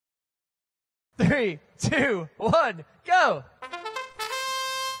3, 2, 1, go.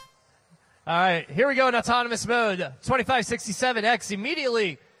 All right, here we go in autonomous mode. 2567X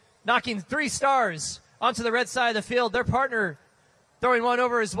immediately knocking 3 stars onto the red side of the field. Their partner throwing one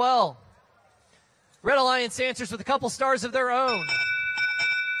over as well. Red Alliance answers with a couple stars of their own.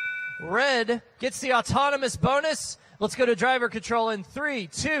 Red gets the autonomous bonus. Let's go to driver control in 3,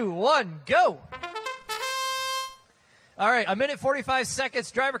 2, 1, go. All right, 1:45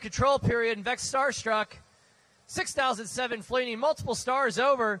 seconds driver control period in Vex Starstruck. 6007 fleeing multiple stars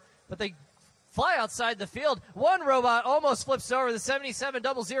over, but they fly outside the field. One robot almost flips over the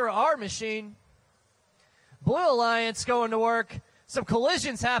 7700R machine. Blue Alliance going to work. Some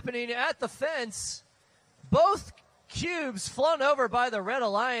collisions happening at the fence. Both cubes flown over by the Red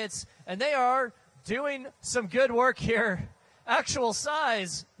Alliance, and they are doing some good work here. Actual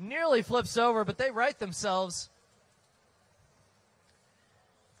size nearly flips over, but they right themselves.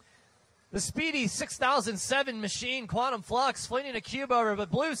 The speedy 6007 machine, Quantum Flux, flinging a cube over, but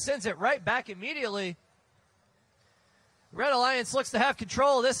Blue sends it right back immediately. Red Alliance looks to have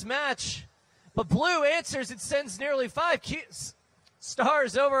control of this match, but Blue answers and sends nearly 5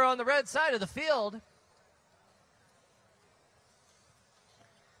 stars over on the red side of the field.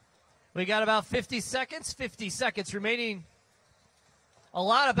 We got about 50 seconds remaining. A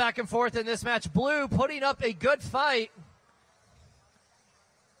lot of back and forth in this match. Blue putting up a good fight.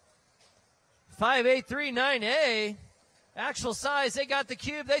 5839A. Actual size, they got the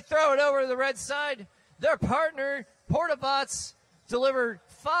cube. They throw it over to the red side. Their partner, Porta-Botz, delivered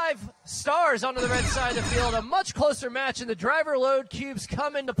 5 stars onto the red side of the field. A much closer match, and the driver load cubes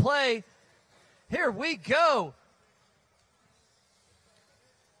come into play. Here we go.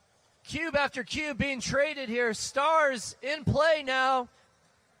 Cube after cube being traded here. Stars in play now.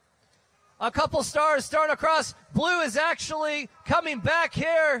 A couple stars starting across. Blue is actually coming back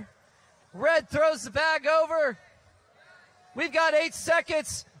here. Red throws the bag over. We've got 8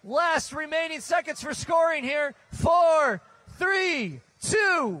 seconds. Last remaining seconds for scoring here. 4, 3,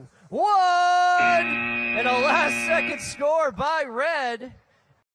 2, 1. And a last second score by Red.